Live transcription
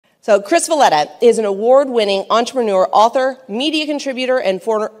So Chris Valletta is an award-winning entrepreneur, author, media contributor, and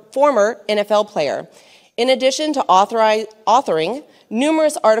former NFL player. In addition to authoring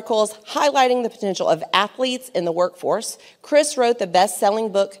numerous articles highlighting the potential of athletes in the workforce, Chris wrote the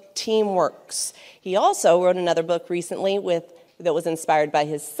best-selling book, Team Works. He also wrote another book recently that was inspired by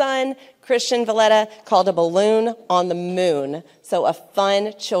his son, Christian Valletta, called A Balloon on the Moon. So a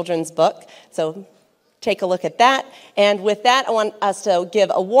fun children's book. So take a look at that. And with that, I want us to give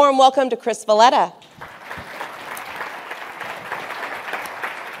a warm welcome to Chris Valletta.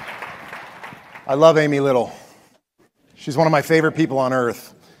 I love Amy Little. She's one of my favorite people on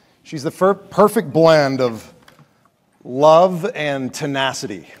earth. She's the perfect blend of love and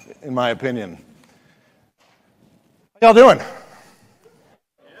tenacity, in my opinion. How y'all doing?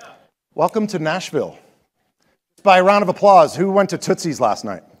 Yeah. Welcome to Nashville. By a round of applause, who went to Tootsie's last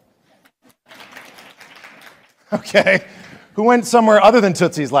night? Okay. Who went somewhere other than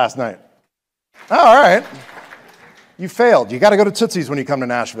Tootsie's last night? Oh, all right. You failed. You got to go to Tootsie's when you come to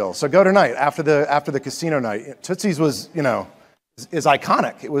Nashville. So go tonight after the casino night. Tootsie's was, is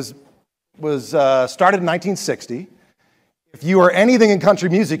iconic. It was started in 1960. If you were anything in country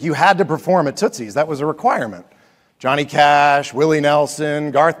music, you had to perform at Tootsie's. That was a requirement. Johnny Cash, Willie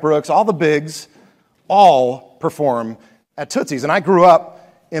Nelson, Garth Brooks, all the bigs, all perform at Tootsie's. And I grew up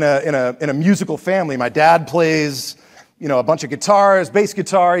in a musical family. My dad plays, a bunch of guitars, bass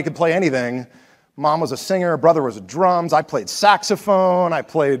guitar. He could play anything. Mom was a singer, brother was a drums. I played saxophone. I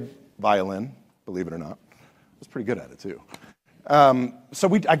played violin, believe it or not. I was pretty good at it too.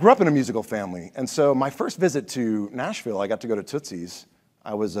 I grew up in a musical family. And so my first visit to Nashville, I got to go to Tootsie's.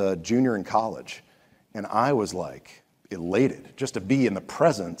 I was a junior in college. And I was like elated just to be in the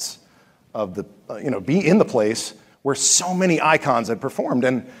presence of be in the place where so many icons had performed.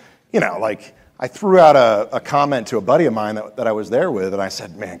 And, I threw out a comment to a buddy of mine that I was there with. And I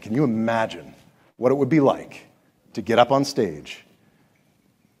said, man, can you imagine what it would be like to get up on stage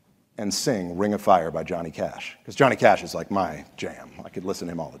and sing Ring of Fire by Johnny Cash? Because Johnny Cash is like my jam. I could listen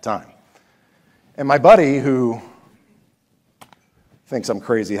to him all the time. And my buddy, who thinks I'm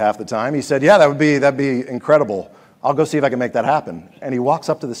crazy half the time, he said, yeah, that'd be incredible. I'll go see if I can make that happen. And he walks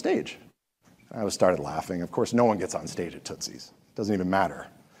up to the stage. I started laughing. Of course, no one gets on stage at Tootsie's. It doesn't even matter.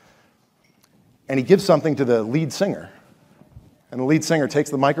 And he gives something to the lead singer. And the lead singer takes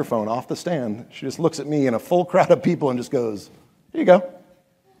the microphone off the stand. She just looks at me in a full crowd of people and just goes, here you go.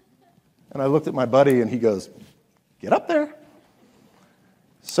 And I looked at my buddy and he goes, get up there.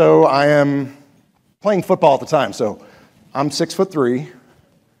 So I am playing football at the time. So I'm 6'3".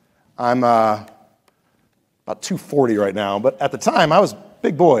 I'm about 240 right now. But at the time, I was a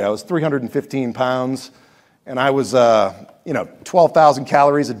big boy. I was 315 pounds. And I was, 12,000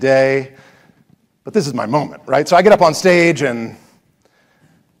 calories a day. But this is my moment, right? So I get up on stage and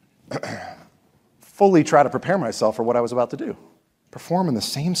fully try to prepare myself for what I was about to do. Perform in the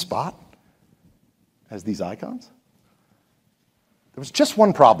same spot as these icons. There was just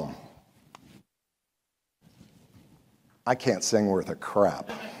one problem. I can't sing worth a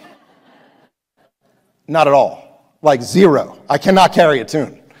crap. Not at all. Like zero. I cannot carry a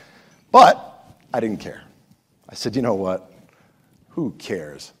tune. But I didn't care. I said, you know what? Who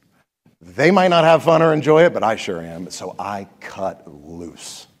cares? They might not have fun or enjoy it, but I sure am. So I cut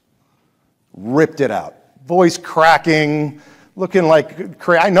loose. Ripped it out. Voice cracking, looking like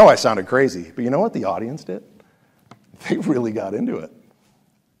crazy. I know I sounded crazy, but you know what the audience did? They really got into it.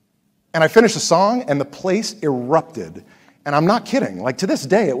 And I finished the song, and the place erupted. And I'm not kidding. Like, to this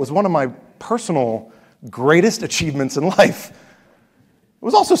day, it was one of my personal greatest achievements in life. It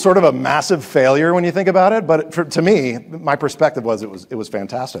was also sort of a massive failure when you think about it, but to me, my perspective was it was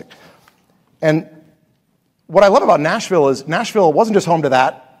fantastic. And what I love about Nashville is Nashville wasn't just home to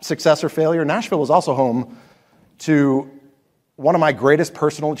that success or failure. Nashville was also home to one of my greatest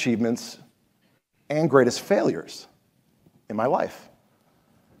personal achievements and greatest failures in my life.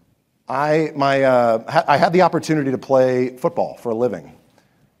 I had the opportunity to play football for a living.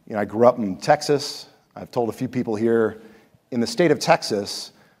 I grew up in Texas. I've told a few people here, in the state of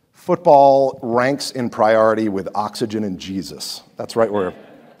Texas, football ranks in priority with oxygen and Jesus. That's right where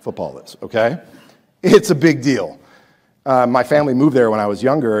football is, okay? It's a big deal. My family moved there when I was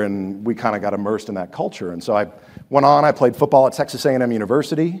younger, and we kind of got immersed in that culture. And so I went on, I played football at Texas A&M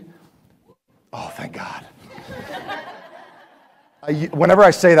University. Oh, thank God. Whenever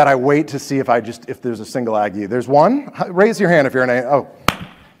I say that, I wait to see if there's a single Aggie. There's one? Raise your hand if you're an A. Oh,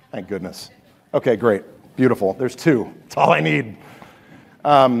 thank goodness. Okay, great. Beautiful. There's two. That's all I need.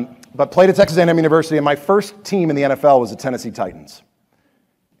 But played at Texas A&M University, and my first team in the NFL was the Tennessee Titans.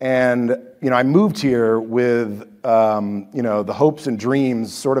 And I moved here with the hopes and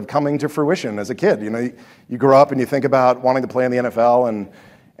dreams sort of coming to fruition as a kid. You grow up and you think about wanting to play in the NFL, and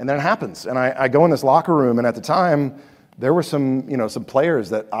then it happens. And I go in this locker room, and at the time, there were some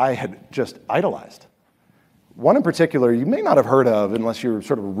players that I had just idolized. One in particular you may not have heard of unless you're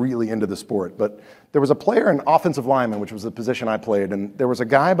sort of really into the sport, but there was a player, an offensive lineman, which was the position I played, and there was a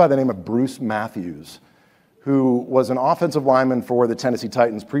guy by the name of Bruce Matthews, who was an offensive lineman for the Tennessee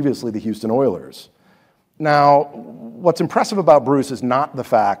Titans, previously the Houston Oilers. Now, what's impressive about Bruce is not the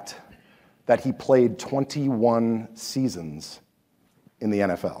fact that he played 21 seasons in the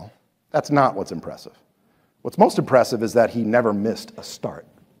NFL. That's not what's impressive. What's most impressive is that he never missed a start.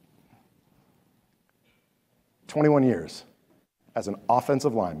 21 years as an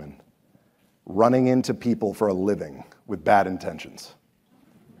offensive lineman, running into people for a living with bad intentions.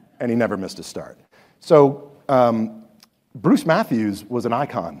 And he never missed a start. So Bruce Matthews was an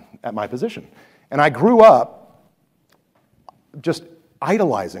icon at my position. And I grew up just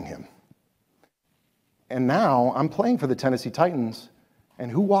idolizing him. And now I'm playing for the Tennessee Titans,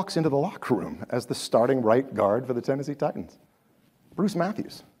 and who walks into the locker room as the starting right guard for the Tennessee Titans? Bruce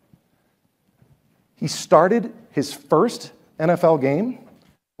Matthews. He started his first NFL game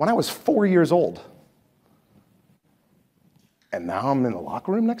when I was 4 years old. And now I'm in the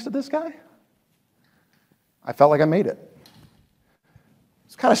locker room next to this guy? I felt like I made it.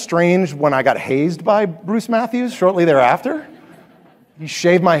 It's kind of strange when I got hazed by Bruce Matthews shortly thereafter. He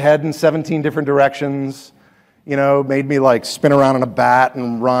shaved my head in 17 different directions, made me like spin around on a bat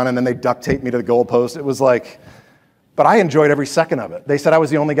and run, and then they duct taped me to the goalpost. It was like, but I enjoyed every second of it. They said I was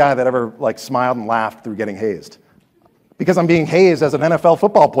the only guy that ever smiled and laughed through getting hazed. Because I'm being hazed as an NFL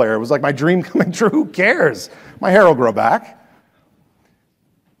football player. It was like my dream coming true. Who cares? My hair will grow back.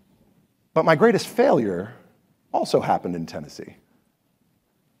 But my greatest failure also happened in Tennessee.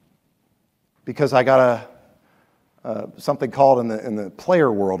 Because I got something called in the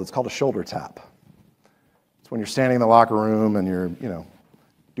player world, it's called a shoulder tap. It's when you're standing in the locker room and you're,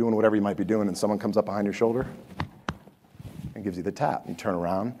 doing whatever you might be doing, and someone comes up behind your shoulder and gives you the tap. You turn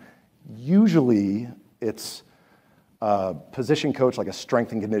around. Usually it's a position coach, like a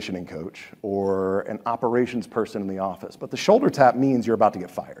strength and conditioning coach, or an operations person in the office. But the shoulder tap means you're about to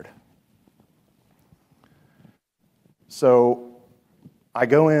get fired. So I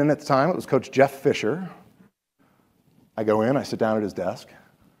go in at the time, it was Coach Jeff Fisher. I go in, I sit down at his desk.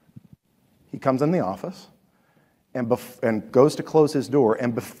 He comes in the office and goes to close his door.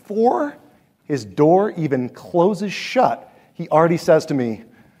 And before his door even closes shut, he already says to me,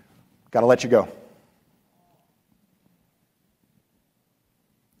 "Gotta let you go."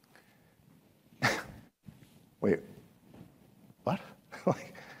 Wait, what? What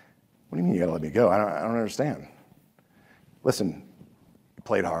do you mean you gotta let me go? I don't understand. Listen, you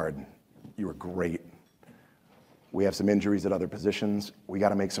played hard. You were great. We have some injuries at other positions. We got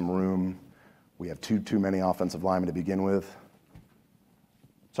to make some room. We have too many offensive linemen to begin with.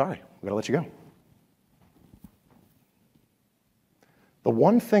 Sorry, we got to let you go. The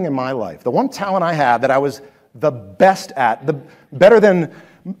one thing in my life, the one talent I had that I was the best at, better than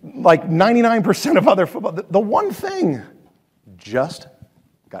like 99% of other football, the one thing just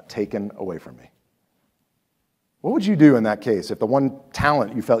got taken away from me. What would you do in that case if the one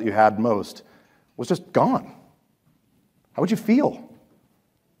talent you felt you had most was just gone? How would you feel?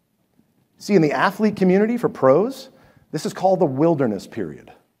 See, in the athlete community for pros, this is called the wilderness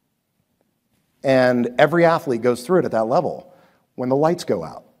period. And every athlete goes through it at that level. When the lights go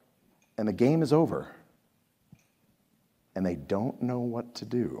out and the game is over and they don't know what to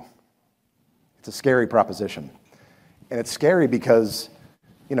do. It's a scary proposition. And it's scary because,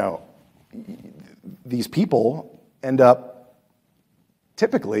 these people end up,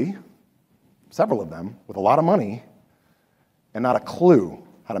 typically, several of them, with a lot of money and not a clue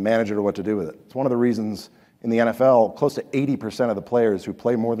how to manage it or what to do with it. It's one of the reasons in the NFL, close to 80% of the players who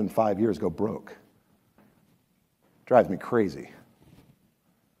play more than 5 years go broke. It drives me crazy.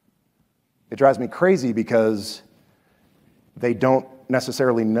 It drives me crazy because they don't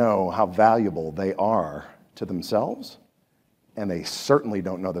necessarily know how valuable they are to themselves, and they certainly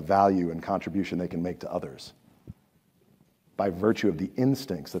don't know the value and contribution they can make to others by virtue of the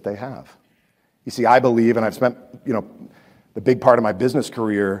instincts that they have. You see, I believe, and I've spent, the big part of my business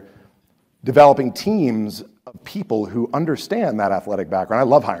career developing teams of people who understand that athletic background. I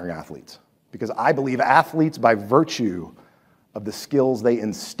love hiring athletes because I believe athletes, by virtue of the skills they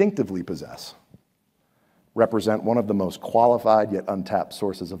instinctively possess, represent one of the most qualified yet untapped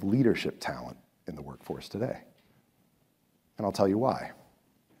sources of leadership talent in the workforce today. And I'll tell you why.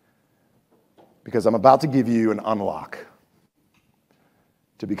 Because I'm about to give you an unlock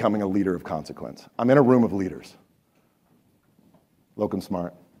to becoming a leader of consequence. I'm in a room of leaders.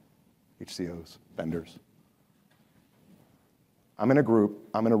 Locumsmart, HCOs, vendors. I'm in a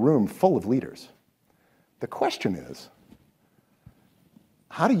room full of leaders. The question is,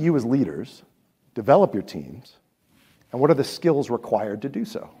 how do you as leaders develop your teams, and what are the skills required to do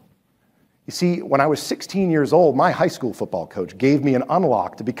so? You see, when I was 16 years old, my high school football coach gave me an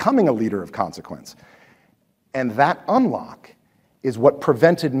unlock to becoming a leader of consequence. And that unlock is what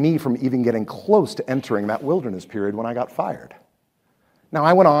prevented me from even getting close to entering that wilderness period when I got fired. Now,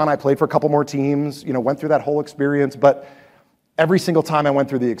 I went on, I played for a couple more teams, went through that whole experience, but every single time I went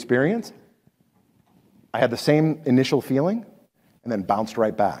through the experience, I had the same initial feeling and then bounced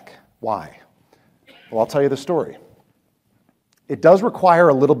right back. Why? Well, I'll tell you the story. It does require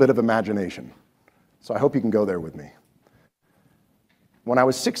a little bit of imagination, so I hope you can go there with me. When I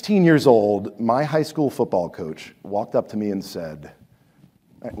was 16 years old, my high school football coach walked up to me and said,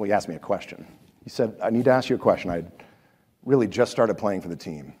 well, he asked me a question. He said, I need to ask you a question. I'd really just started playing for the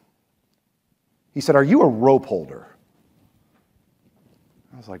team. He said, are you a rope holder?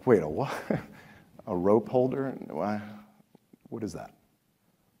 I was like, wait, a what? A rope holder? What is that?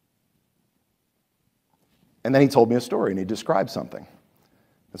 And then he told me a story, and he described something.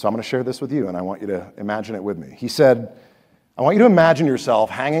 And so I'm going to share this with you, and I want you to imagine it with me. He said, I want you to imagine yourself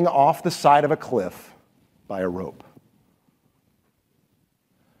hanging off the side of a cliff by a rope.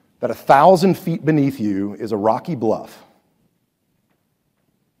 That 1,000 feet beneath you is a rocky bluff.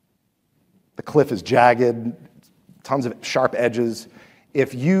 The cliff is jagged, tons of sharp edges.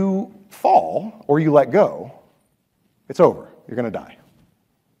 If you fall or you let go, it's over. You're going to die.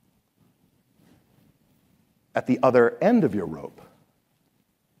 At the other end of your rope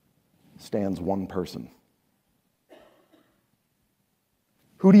stands one person.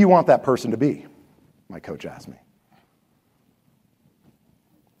 Who do you want that person to be? My coach asked me.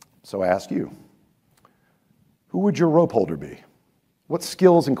 So I ask you, who would your rope holder be? What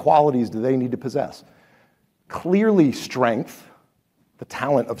skills and qualities do they need to possess? Clearly strength, the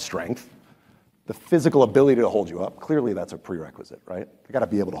talent of strength, the physical ability to hold you up, clearly that's a prerequisite, right? They got to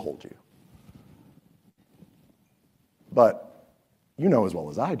be able to hold you. But you know as well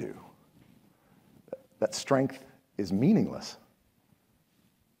as I do that strength is meaningless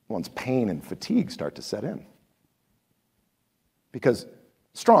once pain and fatigue start to set in. Because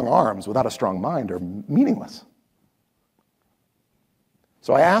strong arms without a strong mind are meaningless.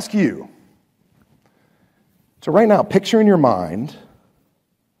 So I ask you to right now picture in your mind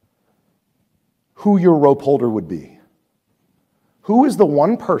who your rope holder would be. Who is the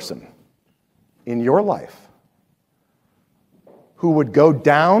one person in your life who would go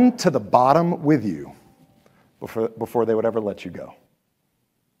down to the bottom with you before they would ever let you go?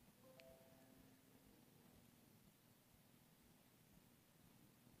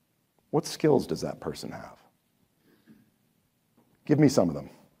 What skills does that person have? Give me some of them.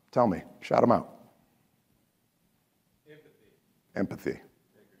 Tell me. Shout them out. Empathy.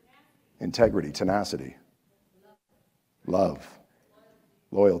 Integrity. Tenacity. Love.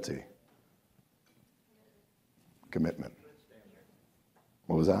 Loyalty. Commitment.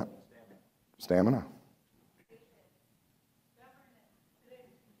 What was that? Stamina.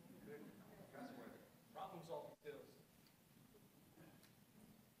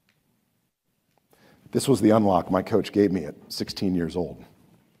 This was the unlock my coach gave me at 16 years old.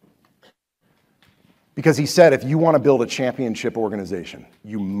 Because he said, if you want to build a championship organization,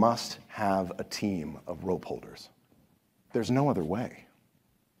 you must have a team of rope holders. There's no other way.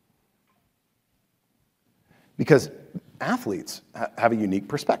 Because athletes have a unique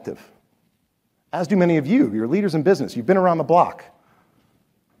perspective, as do many of you. You're leaders in business. You've been around the block.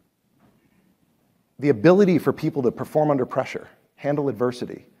 The ability for people to perform under pressure, handle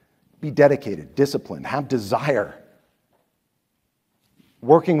adversity, be dedicated, disciplined, have desire,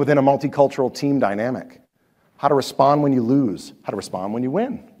 working within a multicultural team dynamic, how to respond when you lose, how to respond when you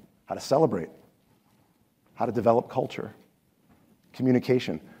win, how to celebrate, how to develop culture,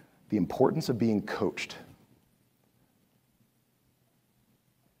 communication, the importance of being coached,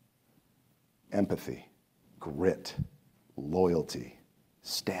 empathy, grit, loyalty,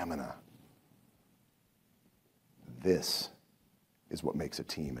 stamina. This is what makes a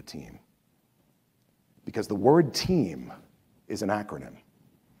team a team. Because the word team is an acronym.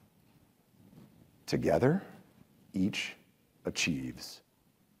 Together, each achieves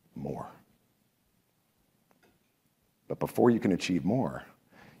more. But before you can achieve more,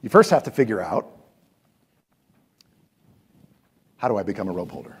 you first have to figure out, how do I become a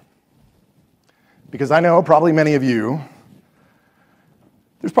rope holder? Because I know probably many of you,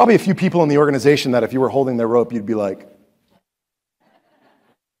 there's probably a few people in the organization that if you were holding their rope, you'd be like,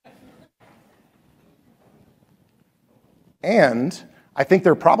 And I think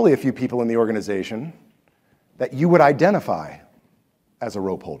there are probably a few people in the organization that you would identify as a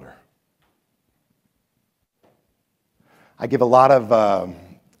rope holder. I give a lot of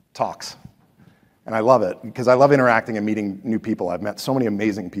talks, and I love it because I love interacting and meeting new people. I've met so many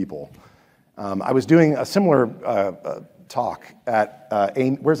amazing people. I was doing a similar talk at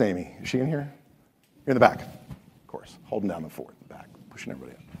Amy. Where's Amy? Is she in here? You're in the back, of course, holding down the fort in the back, pushing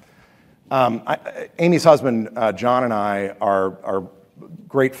everybody up. Amy's husband, John, and I are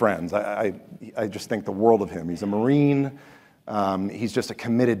great friends. I just think the world of him. He's a Marine. He's just a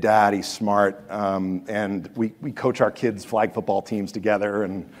committed dad. He's smart. And we coach our kids' flag football teams together,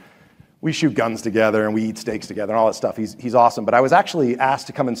 and we shoot guns together, and we eat steaks together, and all that stuff. He's awesome. But I was actually asked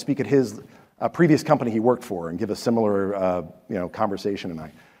to come and speak at his previous company he worked for and give a similar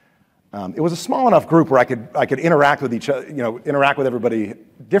conversation. And it was a small enough group where I could interact with each other, interact with everybody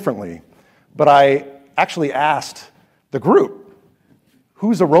differently. But I actually asked the group,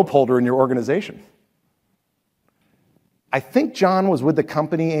 who's a rope holder in your organization? I think John was with the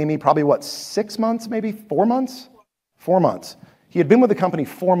company, Amy, probably 6 months, maybe 4 months? 4 months. He had been with the company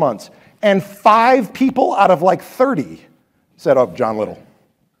 4 months, and 5 people out of 30 said, oh, John Little.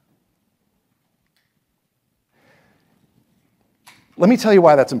 Let me tell you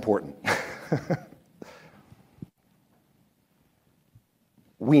why that's important.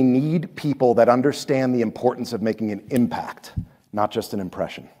 We need people that understand the importance of making an impact, not just an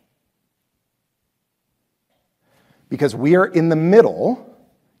impression. Because we are in the middle,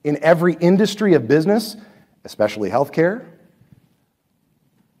 in every industry of business, especially healthcare,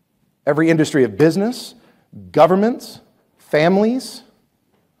 every industry of business, governments, families,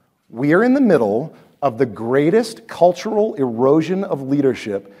 we are in the middle of the greatest cultural erosion of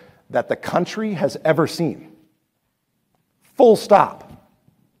leadership that the country has ever seen. Full stop.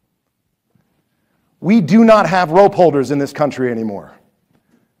 We do not have rope holders in this country anymore.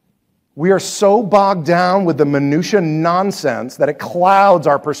 We are so bogged down with the minutia nonsense that it clouds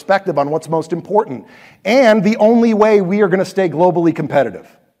our perspective on what's most important and the only way we are going to stay globally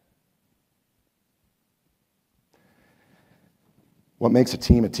competitive. What makes a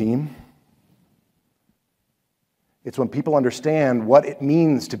team? It's when people understand what it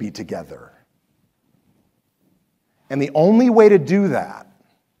means to be together. And the only way to do that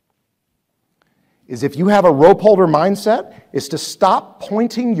is if you have a rope holder mindset, is to stop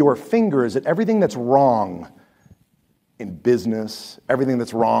pointing your fingers at everything that's wrong in business, everything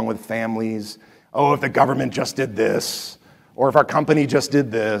that's wrong with families. Oh, if the government just did this, or if our company just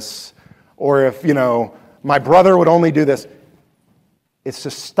did this, or if, my brother would only do this. It's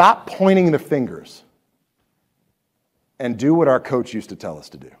to stop pointing the fingers and do what our coach used to tell us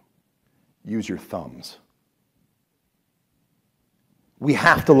to do. Use your thumbs. We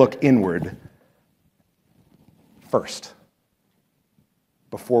have to look inward first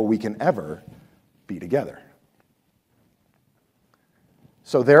before we can ever be together.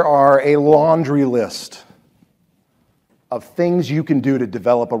 So there are a laundry list of things you can do to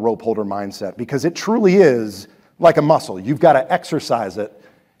develop a rope holder mindset, because it truly is like a muscle. You've got to exercise it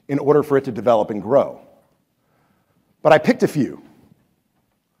in order for it to develop and grow. But I picked a few.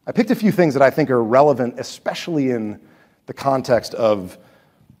 I picked a few things that I think are relevant, especially in the context of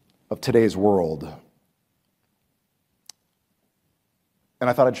today's world. And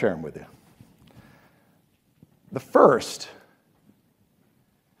I thought I'd share them with you. The first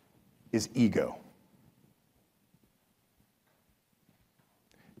is ego.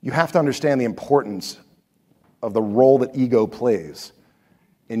 You have to understand the importance of the role that ego plays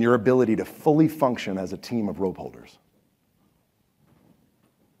in your ability to fully function as a team of rope holders.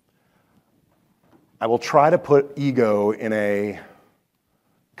 I will try to put ego in a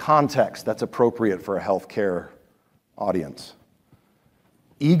context that's appropriate for a healthcare audience.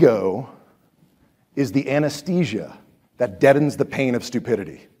 Ego is the anesthesia that deadens the pain of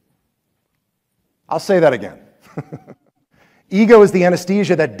stupidity. I'll say that again. Ego is the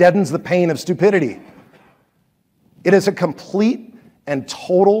anesthesia that deadens the pain of stupidity. It is a complete and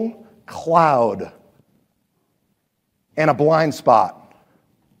total cloud and a blind spot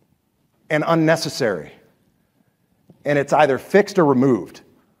and unnecessary. And it's either fixed or removed.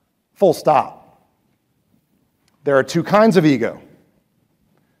 Full stop. There are 2 kinds of ego.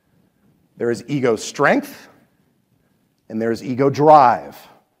 There is ego strength, and there is ego drive.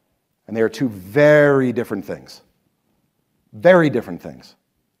 And they are 2 very different things. Very different things.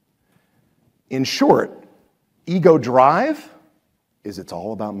 In short, ego drive is it's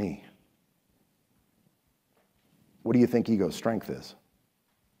all about me. What do you think ego strength is?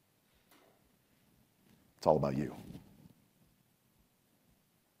 It's all about you.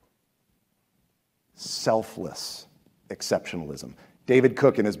 Selfless exceptionalism. David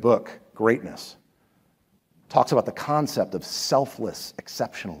Cook, in his book, Greatness, talks about the concept of selfless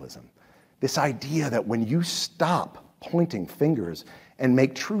exceptionalism. This idea that when you stop pointing fingers and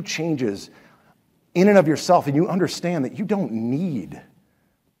make true changes in and of yourself, and you understand that you don't need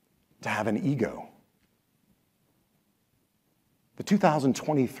to have an ego. The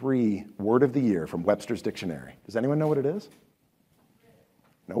 2023 word of the year from Webster's Dictionary. Does anyone know what it is?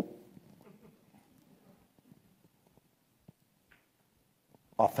 Nope.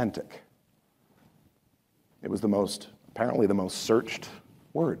 Authentic. It was apparently the most searched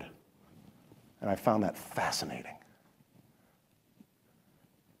word. And I found that fascinating.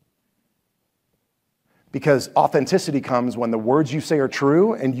 Because authenticity comes when the words you say are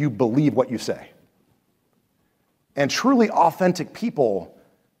true and you believe what you say. And truly authentic people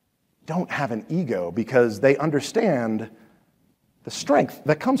don't have an ego because they understand the strength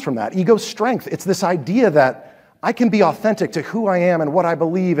that comes from that. Ego's strength. It's this idea that I can be authentic to who I am and what I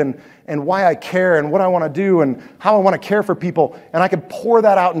believe and why I care and what I want to do and how I want to care for people. And I can pour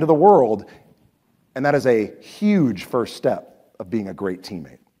that out into the world. And that is a huge first step of being a great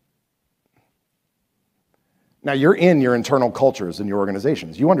teammate. Now, you're in your internal cultures in your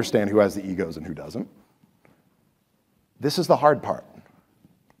organizations. You understand who has the egos and who doesn't. This is the hard part.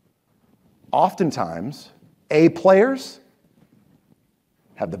 Oftentimes, A players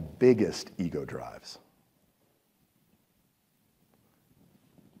have the biggest ego drives.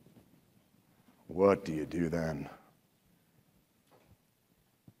 What do you do then?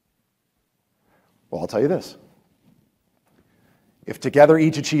 Well, I'll tell you this. If together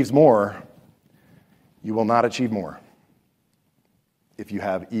each achieves more, you will not achieve more if you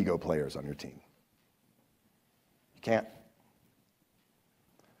have ego players on your team. You can't.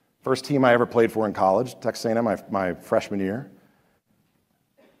 First team I ever played for in college, Texas A&M, my freshman year,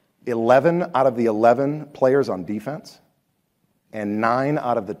 11 out of the 11 players on defense and 9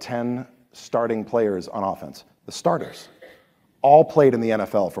 out of the 10 starting players on offense, the starters, all played in the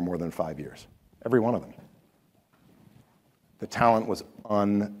NFL for more than 5 years, every one of them. The talent was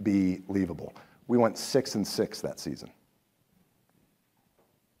unbelievable. We went 6-6 that season.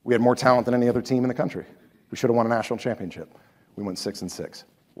 We had more talent than any other team in the country. We should have won a national championship. We went 6-6.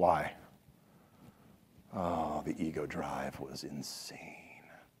 Why? Oh, the ego drive was insane.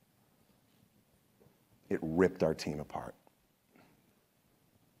 It ripped our team apart.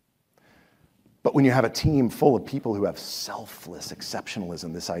 But when you have a team full of people who have selfless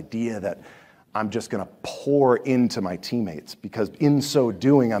exceptionalism, this idea that I'm just going to pour into my teammates because in so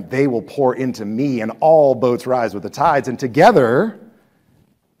doing, they will pour into me and all boats rise with the tides, and together,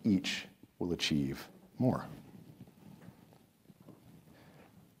 each will achieve more.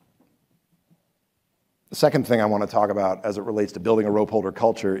 The second thing I want to talk about as it relates to building a rope holder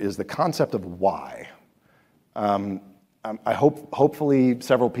culture is the concept of why. Hopefully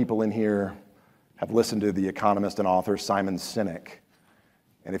several people in here have listened to the economist and author Simon Sinek.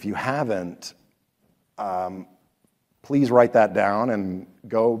 And if you haven't, please write that down and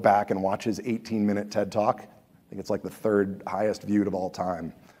go back and watch his 18-minute TED Talk. I think it's like the third highest viewed of all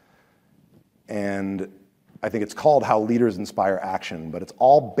time. And I think it's called How Leaders Inspire Action, but it's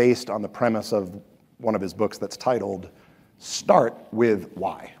all based on the premise of one of his books that's titled Start with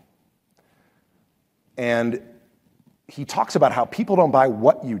Why. And he talks about how people don't buy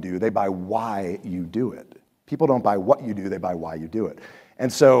what you do, they buy why you do it. People don't buy what you do, they buy why you do it.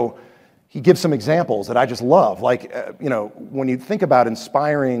 And so he gives some examples that I just love. Like, when you think about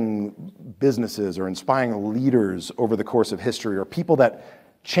inspiring businesses or inspiring leaders over the course of history or people that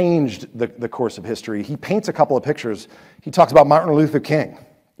changed the course of history, he paints a couple of pictures. He talks about Martin Luther King.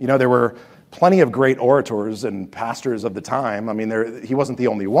 There were plenty of great orators and pastors of the time. I mean, he wasn't the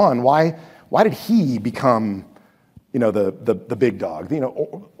only one. Why did he become, the big dog?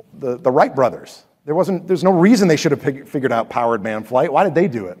 The Wright brothers. There's no reason they should have figured out powered man flight. Why did they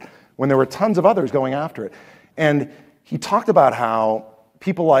do it when there were tons of others going after it? And he talked about how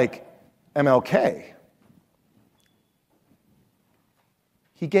people like MLK,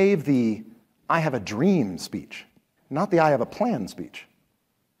 he gave the I have a dream speech, not the I have a plan speech.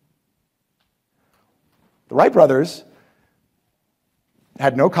 The Wright brothers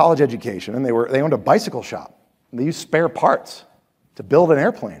had no college education, and they owned a bicycle shop. They used spare parts to build an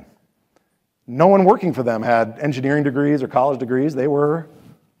airplane. No one working for them had engineering degrees or college degrees. They were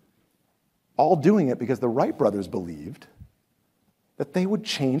all doing it because the Wright brothers believed that they would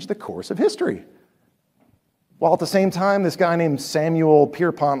change the course of history. While at the same time, this guy named Samuel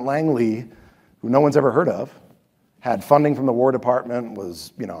Pierpont Langley, who no one's ever heard of, had funding from the War Department,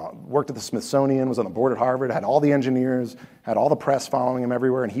 worked at the Smithsonian, was on the board at Harvard, had all the engineers, had all the press following him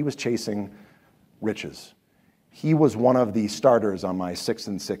everywhere, and he was chasing riches. He was one of the starters on my 6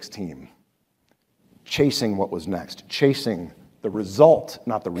 and 6 team, chasing what was next, chasing the result,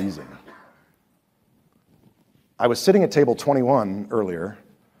 not the reason. I was sitting at table 21 earlier,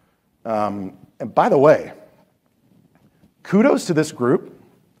 and by the way, kudos to this group.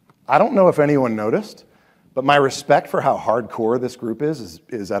 I don't know if anyone noticed, but my respect for how hardcore this group is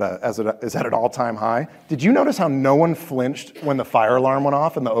at an all-time high. Did you notice how no one flinched when the fire alarm went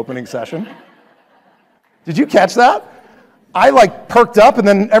off in the opening session? Did you catch that? I perked up, and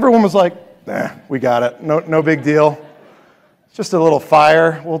then everyone was like, we got it. No big deal. It's just a little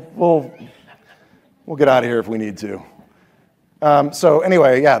fire. We'll get out of here if we need to. So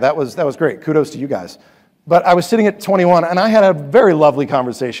anyway, yeah, that was great. Kudos to you guys. But I was sitting at 21, and I had a very lovely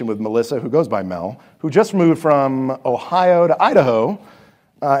conversation with Melissa, who goes by Mel, who just moved from Ohio to Idaho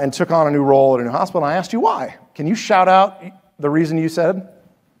and took on a new role at a new hospital. And I asked you why. Can you shout out the reason you said? Sure,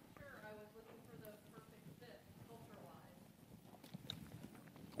 I was looking for the perfect fit,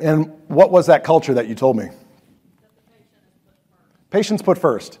 culture-wise. And what was that culture that you told me? That the patient is put first. Patients put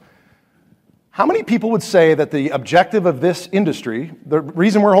first. How many people would say that the objective of this industry, the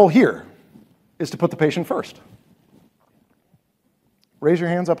reason we're all here, is to put the patient first? Raise your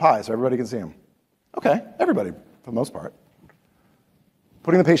hands up high so everybody can see them. Okay, everybody, for the most part.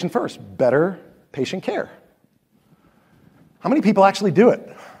 Putting the patient first, better patient care. How many people actually do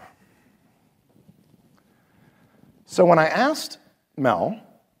it? So when I asked Mel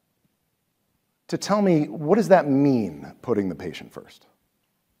to tell me, what does that mean, putting the patient first?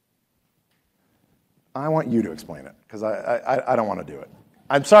 I want you to explain it, because I don't want to do it.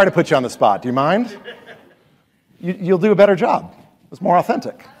 I'm sorry to put you on the spot. Do you mind? You'll do a better job. It's more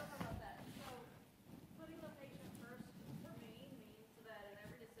authentic. I don't know about that. So putting the patient first for me means that in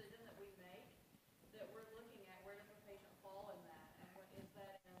every decision that we make, that we're looking at where does the patient fall in that, and what is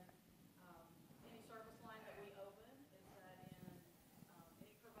that in any service line that we open? Is that in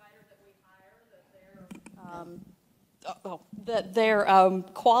any provider that we hire that their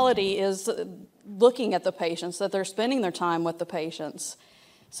quality is looking at the patients, that they're spending their time with the patients.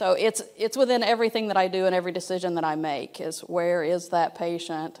 So it's within everything that I do and every decision that I make is where is that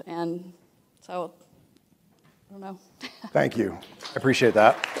patient, and so I don't know. Thank you. I appreciate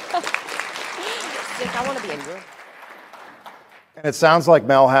that. Dick, I want to be in your... And it sounds like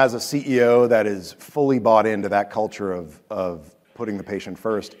Mel has a CEO that is fully bought into that culture of putting the patient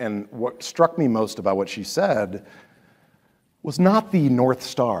first. And what struck me most about what she said was not the North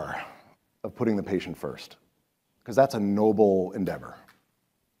Star of putting the patient first, because that's a noble endeavor.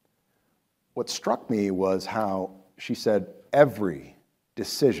 What struck me was how she said every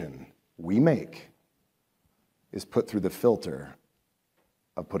decision we make is put through the filter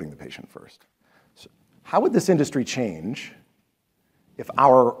of putting the patient first. So how would this industry change if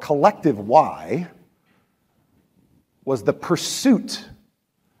our collective why was the pursuit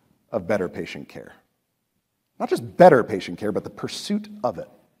of better patient care? Not just better patient care, but the pursuit of it.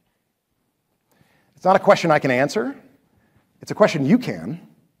 It's not a question I can answer. It's a question you can.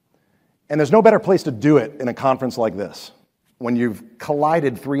 And there's no better place to do it in a conference like this, when you've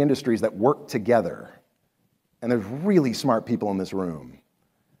collided three industries that work together, and there's really smart people in this room,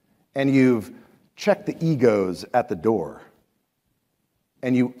 and you've checked the egos at the door,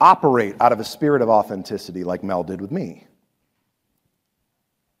 and you operate out of a spirit of authenticity like Mel did with me.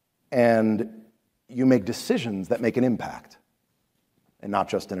 And you make decisions that make an impact, and not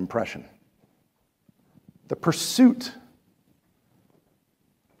just an impression. The pursuit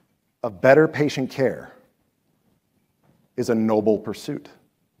of better patient care is a noble pursuit.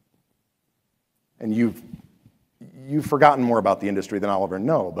 And you've forgotten more about the industry than I'll ever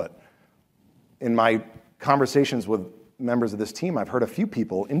know, but in my conversations with members of this team, I've heard a few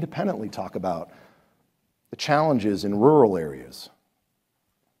people independently talk about the challenges in rural areas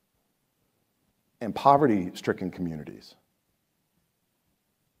and poverty-stricken communities.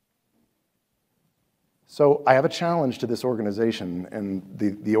 So I have a challenge to this organization and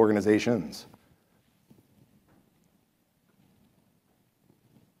the organizations.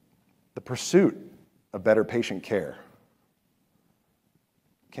 The pursuit of better patient care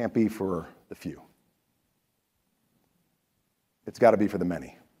can't be for the few. It's got to be for the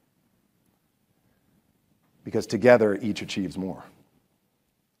many. Because together, each achieves more.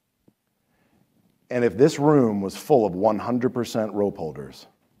 And if this room was full of 100% rope holders,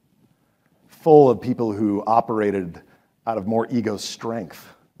 full of people who operated out of more ego strength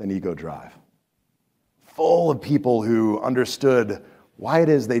than ego drive, full of people who understood why it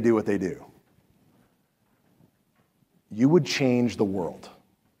is they do what they do, you would change the world.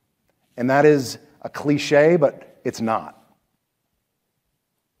 And that is a cliche, but it's not.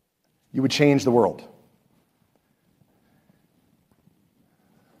 You would change the world.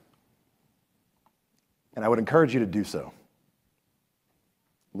 And I would encourage you to do so.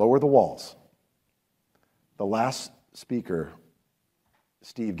 Lower the walls. The last speaker,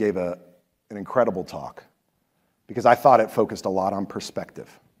 Steve, gave an incredible talk because I thought it focused a lot on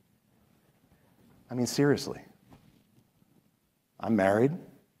perspective. I mean, seriously. I'm married.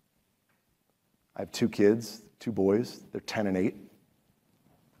 I have 2 kids, 2 boys. They're 10 and 8.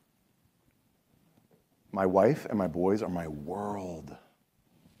 My wife and my boys are my world.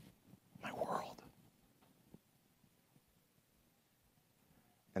 My world.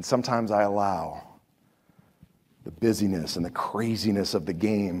 And sometimes I allow the busyness and the craziness of the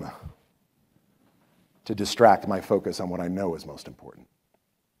game to distract my focus on what I know is most important.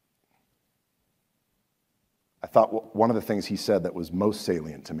 I thought one of the things he said that was most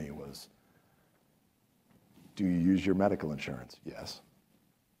salient to me was, do you use your medical insurance? Yes.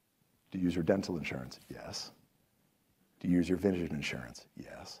 Do you use your dental insurance? Yes. Do you use your vision insurance?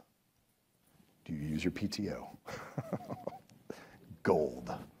 Yes. Do you use your PTO?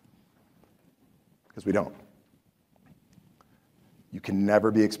 Gold. Because we don't. You can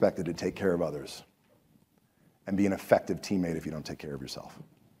never be expected to take care of others and be an effective teammate if you don't take care of yourself.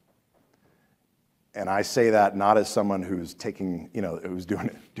 And I say that not as someone who's who's doing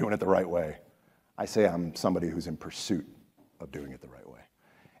it the right way. I say I'm somebody who's in pursuit of doing it the right way.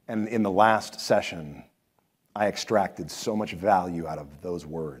 And in the last session, I extracted so much value out of those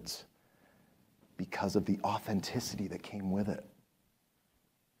words because of the authenticity that came with it.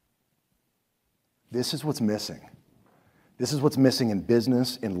 This is what's missing. This is what's missing in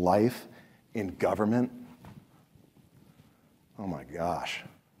business, in life, in government. Oh my gosh.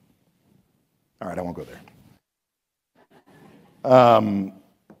 All right, I won't go there.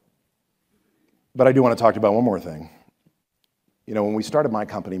 But I do want to talk about one more thing. You know, when we started my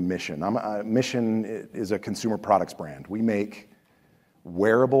company, Mission, Mission is a consumer products brand. We make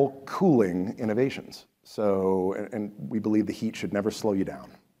wearable cooling innovations. And we believe the heat should never slow you down.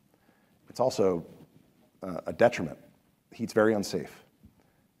 It's also a detriment. The heat's very unsafe.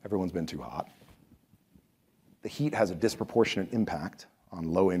 Everyone's been too hot. The heat has a disproportionate impact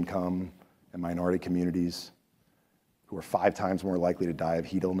on low-income and minority communities who are 5 times more likely to die of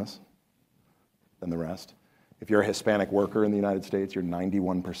heat illness than the rest. If you're a Hispanic worker in the United States, you're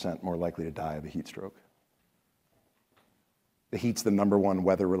 91% more likely to die of a heat stroke. The heat's the #1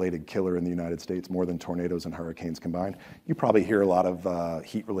 weather-related killer in the United States, more than tornadoes and hurricanes combined. You probably hear a lot of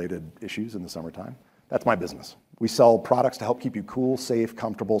heat-related issues in the summertime. That's my business. We sell products to help keep you cool, safe,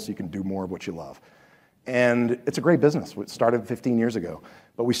 comfortable, so you can do more of what you love. And it's a great business. It started 15 years ago.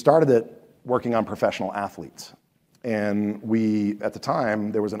 But we started it working on professional athletes. And at the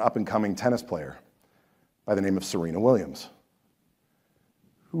time, there was an up-and-coming tennis player by the name of Serena Williams,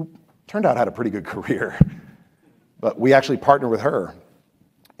 who turned out had a pretty good career. But we actually partnered with her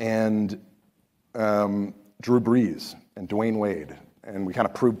and Drew Brees and Dwayne Wade. And we kind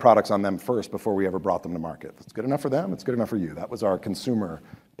of proved products on them first before we ever brought them to market. If it's good enough for them, it's good enough for you. That was our consumer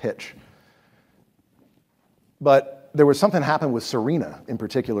pitch. But there was something happened with Serena in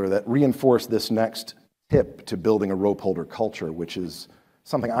particular that reinforced this next tip to building a rope holder culture, which is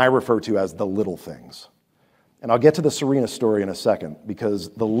something I refer to as the little things. And I'll get to the Serena story in a second, because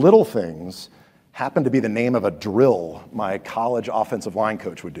the little things happen to be the name of a drill my college offensive line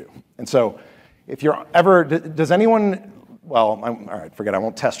coach would do. And so if you're ever, does anyone, all right, forget it, I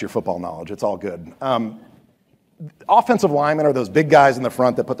won't test your football knowledge, it's all good. Offensive linemen are those big guys in the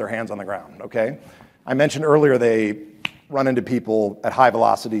front that put their hands on the ground, okay? I mentioned earlier they run into people at high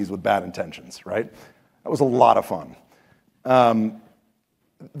velocities with bad intentions, right? That was a lot of fun.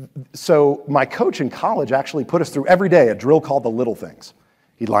 So my coach in college actually put us through every day a drill called the little things.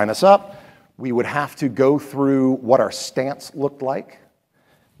 He'd line us up. We would have to go through what our stance looked like,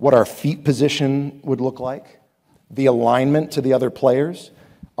 what our feet position would look like, the alignment to the other players,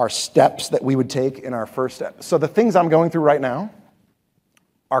 our steps that we would take in our first step. So the things I'm going through right now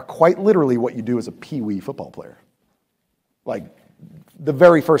are quite literally what you do as a peewee football player. Like the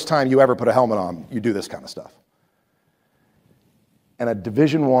very first time you ever put a helmet on, you do this kind of stuff. And a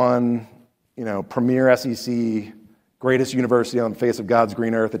Division I, premier SEC, greatest university on the face of God's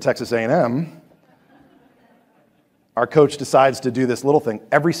green earth at Texas A&M, our coach decides to do this little thing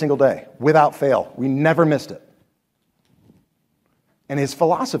every single day, without fail. We never missed it. And his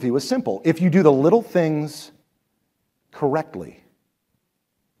philosophy was simple. If you do the little things correctly,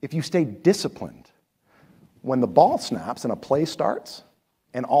 if you stay disciplined, when the ball snaps and a play starts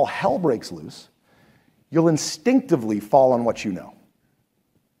and all hell breaks loose, you'll instinctively fall on what you know,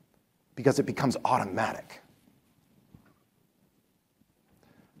 because it becomes automatic.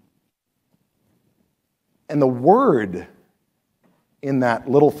 And the word in that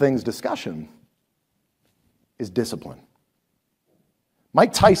little things discussion is discipline.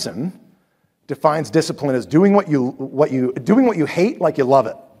 Mike Tyson defines discipline as doing what you hate like you love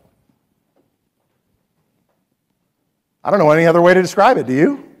it. I don't know any other way to describe it, do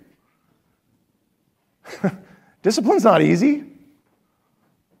you? Discipline's not easy.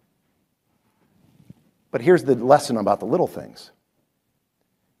 But here's the lesson about the little things.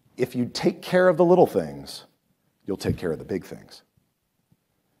 If you take care of the little things, you'll take care of the big things.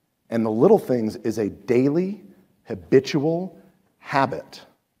 And the little things is a daily, habitual habit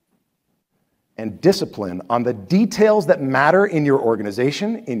and discipline on the details that matter in your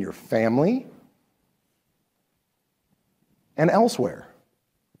organization, in your family, and elsewhere.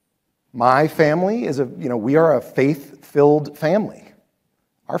 My family is we are a faith-filled family.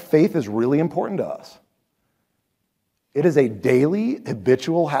 Our faith is really important to us. It is a daily,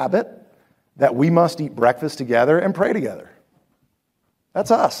 habitual habit that we must eat breakfast together and pray together. That's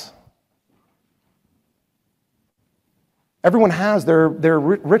us. Everyone has their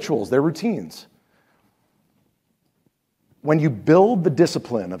rituals, their routines. When you build the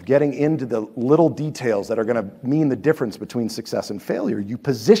discipline of getting into the little details that are going to mean the difference between success and failure, you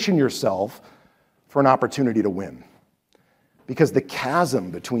position yourself for an opportunity to win. Because the chasm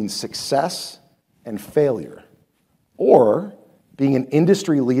between success and failure, or being an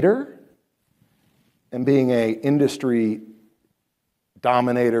industry leader and being an industry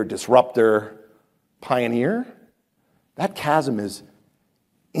dominator, disruptor, pioneer, that chasm is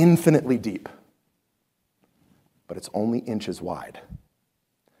infinitely deep. But it's only inches wide.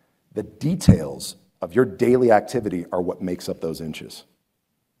 The details of your daily activity are what makes up those inches.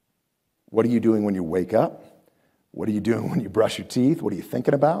 What are you doing when you wake up? What are you doing when you brush your teeth? What are you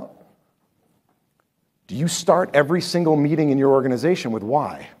thinking about? Do you start every single meeting in your organization with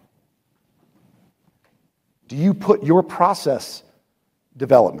why? Do you put your process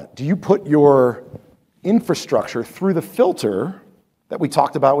development, do you put your infrastructure through the filter that we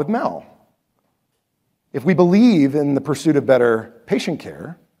talked about with Mel? If we believe in the pursuit of better patient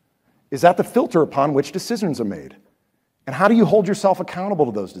care, is that the filter upon which decisions are made? And how do you hold yourself accountable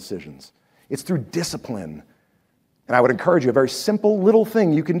to those decisions? It's through discipline. And I would encourage you, a very simple little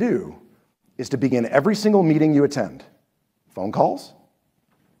thing you can do is to begin every single meeting you attend. Phone calls,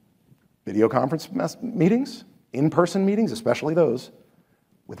 video conference meetings, in-person meetings, especially those,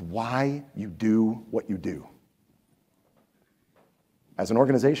 with why you do what you do as an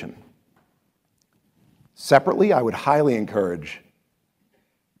organization. Separately, I would highly encourage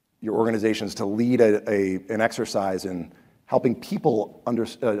your organizations to lead an exercise in helping people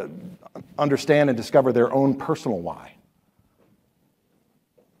understand and discover their own personal why.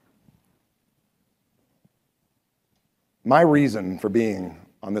 My reason for being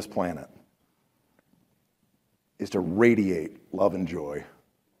on this planet is to radiate love and joy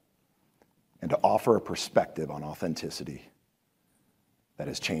and to offer a perspective on authenticity that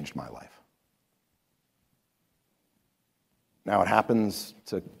has changed my life. Now it happens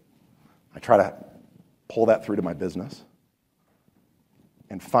I try to pull that through to my business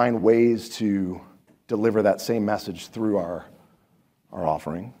and find ways to deliver that same message through our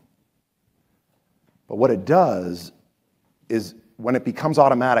offering. But what it does is when it becomes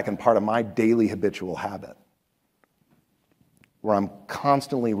automatic and part of my daily habitual habit, where I'm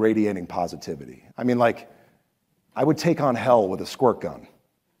constantly radiating positivity. I mean, I would take on hell with a squirt gun.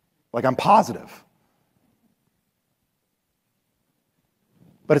 I'm positive.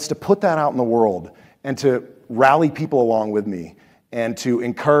 But it's to put that out in the world and to rally people along with me and to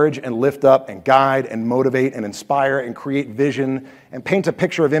encourage and lift up and guide and motivate and inspire and create vision and paint a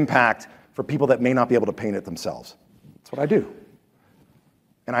picture of impact for people that may not be able to paint it themselves. That's what I do.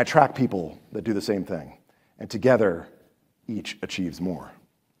 And I attract people that do the same thing. And together, each achieves more.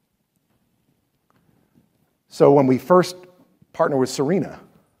 So when we first partnered with Serena,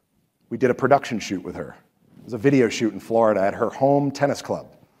 we did a production shoot with her. It was a video shoot in Florida at her home tennis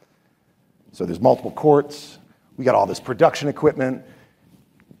club. So there's multiple courts. We got all this production equipment.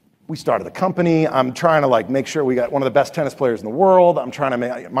 We started the company. I'm trying to make sure we got one of the best tennis players in the world.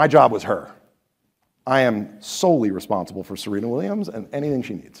 My job was her. I am solely responsible for Serena Williams and anything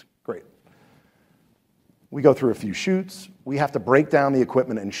she needs. Great. We go through a few shoots. We have to break down the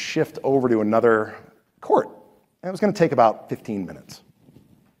equipment and shift over to another court. And it was going to take about 15 minutes.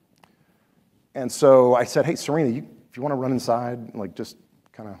 And so I said, hey, Serena, if you want to run inside, just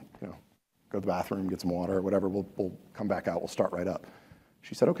kind of, go to the bathroom, get some water or whatever, we'll come back out, we'll start right up.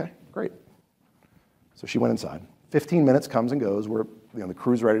 She said, okay, great. So she went inside. 15 minutes comes and goes. The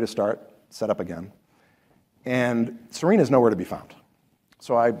crew's ready to start, set up again. And Serena's nowhere to be found.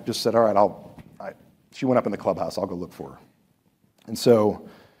 So I just said, all right, she went up in the clubhouse, I'll go look for her. And so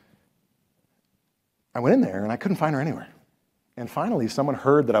I went in there and I couldn't find her anywhere. And finally, someone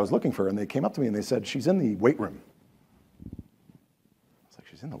heard that I was looking for her, and they came up to me and they said, she's in the weight room. I was like,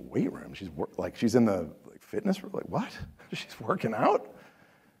 she's in the weight room? She's in the fitness room? Like, what? She's working out?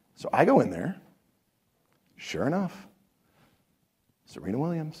 So I go in there. Sure enough, Serena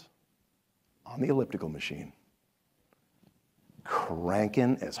Williams on the elliptical machine,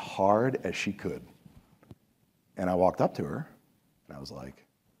 cranking as hard as she could. And I walked up to her, and I was like,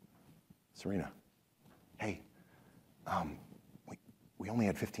 Serena, hey, we only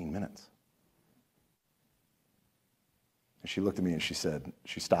had 15 minutes. And she looked at me and she said,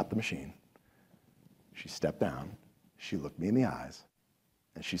 she stopped the machine. She stepped down. She looked me in the eyes.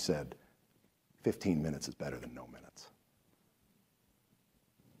 And she said, 15 minutes is better than no minutes.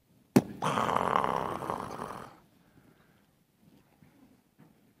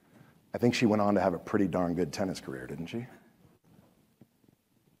 I think she went on to have a pretty darn good tennis career, didn't she?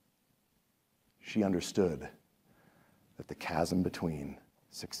 She understood that the chasm between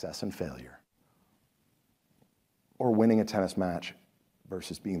success and failure, or winning a tennis match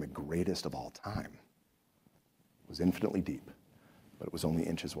versus being the greatest of all time, was infinitely deep, but it was only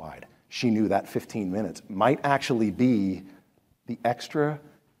inches wide. She knew that 15 minutes might actually be the extra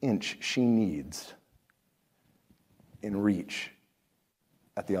inch she needs in reach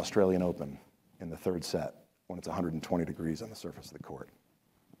at the Australian Open in the third set when it's 120 degrees on the surface of the court.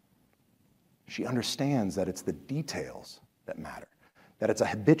 She understands that it's the details that matter, that it's a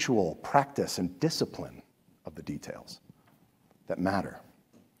habitual practice and discipline of the details that matter.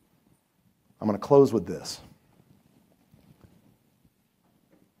 I'm going to close with this.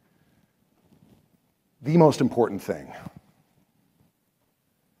 The most important thing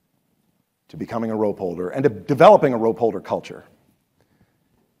to becoming a rope holder and to developing a rope holder culture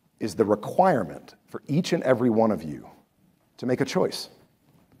is the requirement for each and every one of you to make a choice.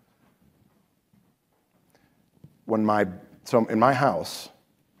 So in my house,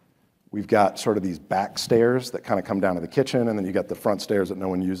 we've got sort of these back stairs that kind of come down to the kitchen, and then you got the front stairs that no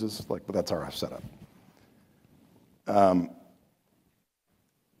one uses, but that's our setup. And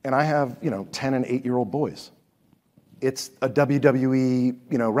I have, 10 and 8-year-old boys. It's a WWE,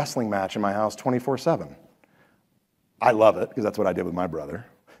 wrestling match in my house 24/7. I love it because that's what I did with my brother.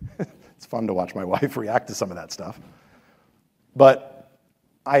 It's fun to watch my wife react to some of that stuff. But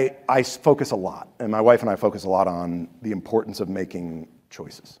I focus a lot, and my wife and I focus a lot on the importance of making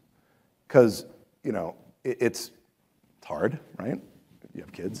choices. Because, it's hard, right? You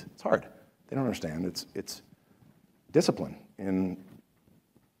have kids, it's hard. They don't understand. It's discipline in,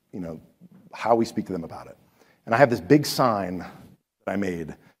 how we speak to them about it. And I have this big sign that I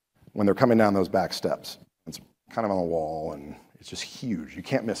made when they're coming down those back steps. It's kind of on the wall, and it's just huge. You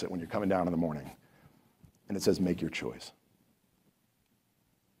can't miss it when you're coming down in the morning. And it says, make your choice.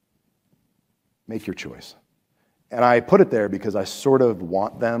 Make your choice. And I put it there because I sort of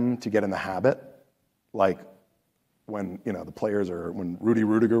want them to get in the habit, like when, the players when Rudy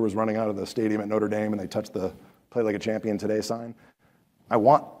Rudiger was running out of the stadium at Notre Dame and they touched the Play Like a Champion Today sign. I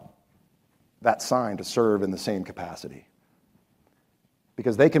want that sign to serve in the same capacity.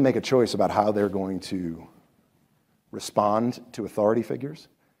 Because they can make a choice about how they're going to respond to authority figures.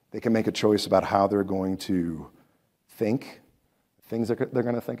 They can make a choice about how they're going to think, things that they're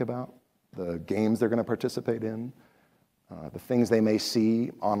going to think about, the games they're going to participate in, the things they may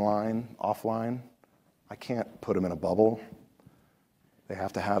see online, offline. I can't put them in a bubble. They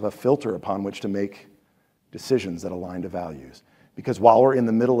have to have a filter upon which to make decisions that align to values. Because while we're in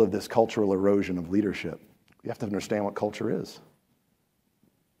the middle of this cultural erosion of leadership, you have to understand what culture is.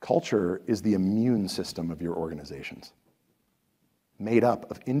 Culture is the immune system of your organizations, made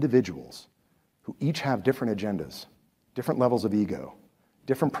up of individuals who each have different agendas, different levels of ego,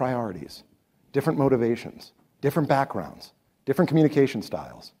 different priorities, different motivations, different backgrounds, different communication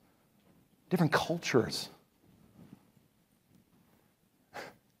styles, different cultures.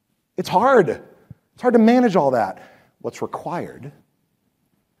 It's hard. It's hard to manage all that. What's required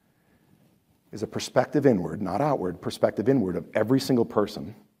is a perspective inward, not outward, perspective inward of every single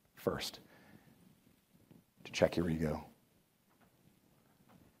person first. To check your ego.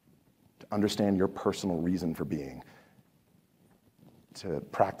 To understand your personal reason for being. To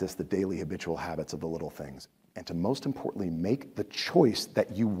practice the daily habitual habits of the little things. And to most importantly, make the choice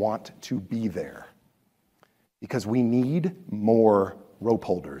that you want to be there. Because we need more rope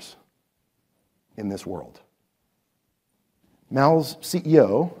holders in this world. Mal's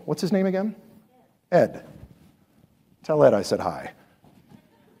CEO, what's his name again? Ed. Tell Ed I said hi.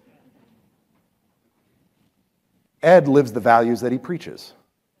 Ed lives the values that he preaches.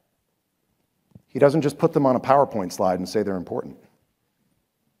 He doesn't just put them on a PowerPoint slide and say they're important.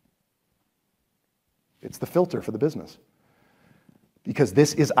 It's the filter for the business. Because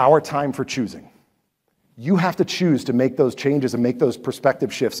this is our time for choosing. You have to choose to make those changes and make those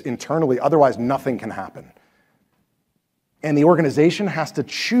perspective shifts internally, otherwise nothing can happen. And the organization has to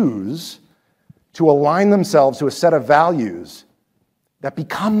choose to align themselves to a set of values that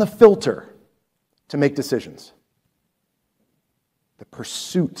become the filter to make decisions. The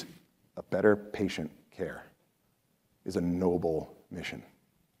pursuit of better patient care is a noble mission.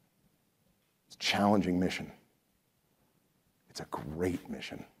 It's a challenging mission. It's a great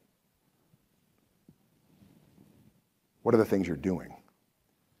mission. What are the things you're doing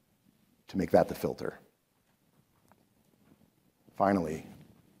to make that the filter? Finally,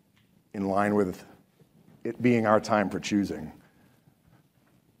 in line with it being our time for choosing,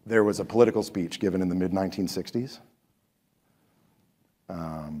 there was a political speech given in the mid-1960s.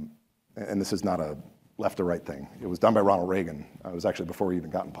 And this is not a left or right thing. It was done by Ronald Reagan. It was actually before he even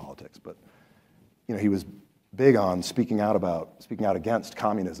got in politics. But he was big on speaking out against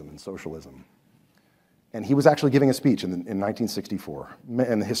communism and socialism. And he was actually giving a speech in 1964.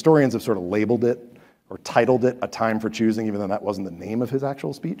 And the historians have sort of labeled it or titled it A Time for Choosing, even though that wasn't the name of his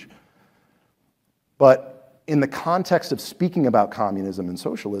actual speech. But in the context of speaking about communism and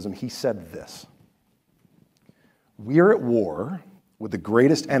socialism, he said this: "We're at war with the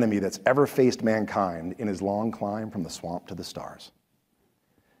greatest enemy that's ever faced mankind in his long climb from the swamp to the stars.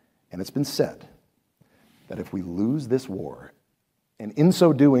 And it's been said that if we lose this war, and in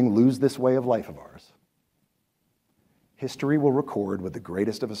so doing lose this way of life of ours, history will record with the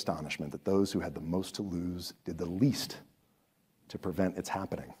greatest of astonishment that those who had the most to lose did the least to prevent its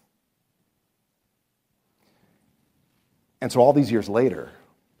happening." And so all these years later,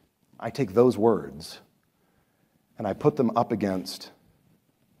 I take those words and I put them up against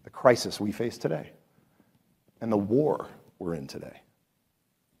the crisis we face today and the war we're in today.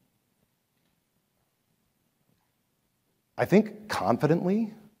 I think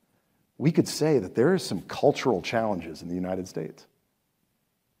confidently we could say that there are some cultural challenges in the United States.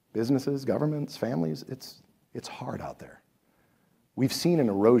 Businesses, governments, families, it's hard out there. We've seen an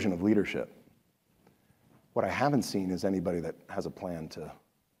erosion of leadership. What I haven't seen is anybody that has a plan to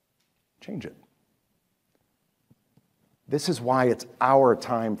change it. This is why it's our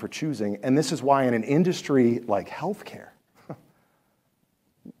time for choosing, and this is why in an industry like healthcare,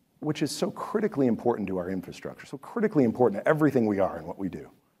 which is so critically important to our infrastructure, so critically important to everything we are and what we do,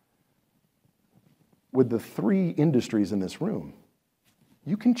 with the three industries in this room,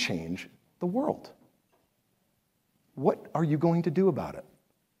 you can change the world. What are you going to do about it?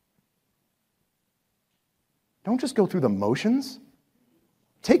 Don't just go through the motions.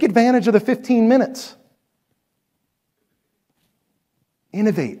 Take advantage of the 15 minutes.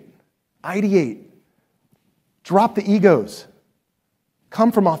 Innovate, ideate, drop the egos,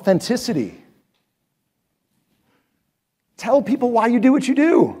 come from authenticity. Tell people why you do what you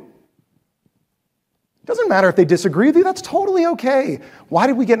do. It doesn't matter if they disagree with you, that's totally okay. Why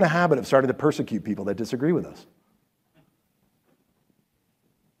did we get in the habit of starting to persecute people that disagree with us?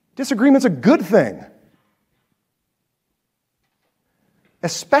 Disagreement's a good thing.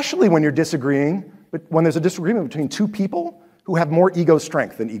 Especially when you're disagreeing, but when there's a disagreement between two people who have more ego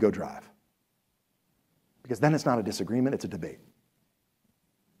strength than ego drive. Because then it's not a disagreement, it's a debate.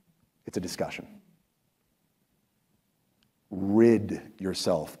 It's a discussion. Rid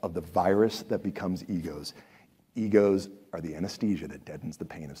yourself of the virus that becomes egos. Egos are the anesthesia that deadens the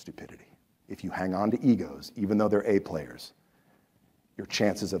pain of stupidity. If you hang on to egos, even though they're A players, your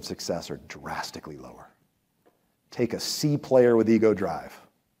chances of success are drastically lower. Take a C player with ego drive.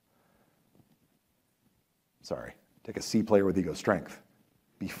 Sorry, take a C player with ego strength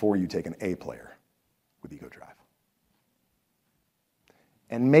before you take an A player with ego drive.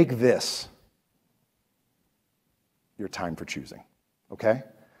 And make this your time for choosing, okay?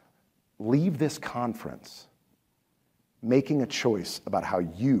 Leave this conference making a choice about how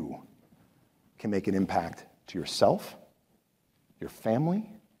you can make an impact to yourself, your family,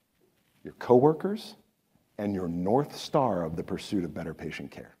 your coworkers, and your North Star of the pursuit of better patient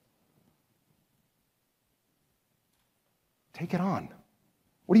care. Take it on.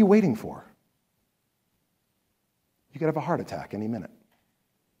 What are you waiting for? You could have a heart attack any minute.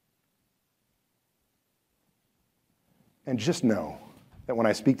 And just know that when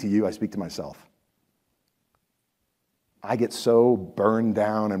I speak to you, I speak to myself. I get so burned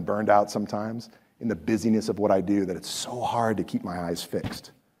down and burned out sometimes in the busyness of what I do that it's so hard to keep my eyes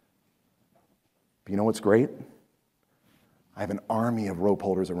fixed. But you know what's great? I have an army of rope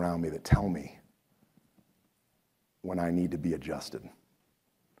holders around me that tell me when I need to be adjusted,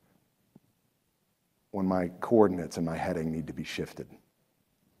 when my coordinates and my heading need to be shifted.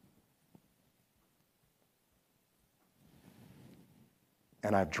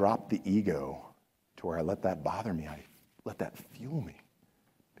 And I've dropped the ego to where I let that bother me. I let that fuel me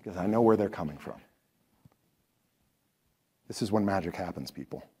because I know where they're coming from. This is when magic happens,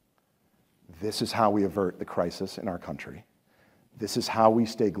 people. This is how we avert the crisis in our country. This is how we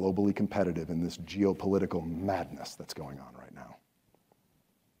stay globally competitive in this geopolitical madness that's going on right now.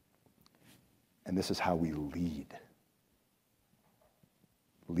 And this is how we lead.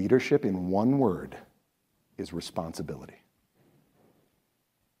 Leadership, in one word, is responsibility.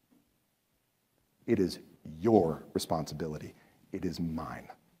 It is your responsibility. It is mine.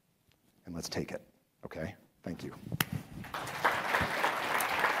 And let's take it, okay? Thank you.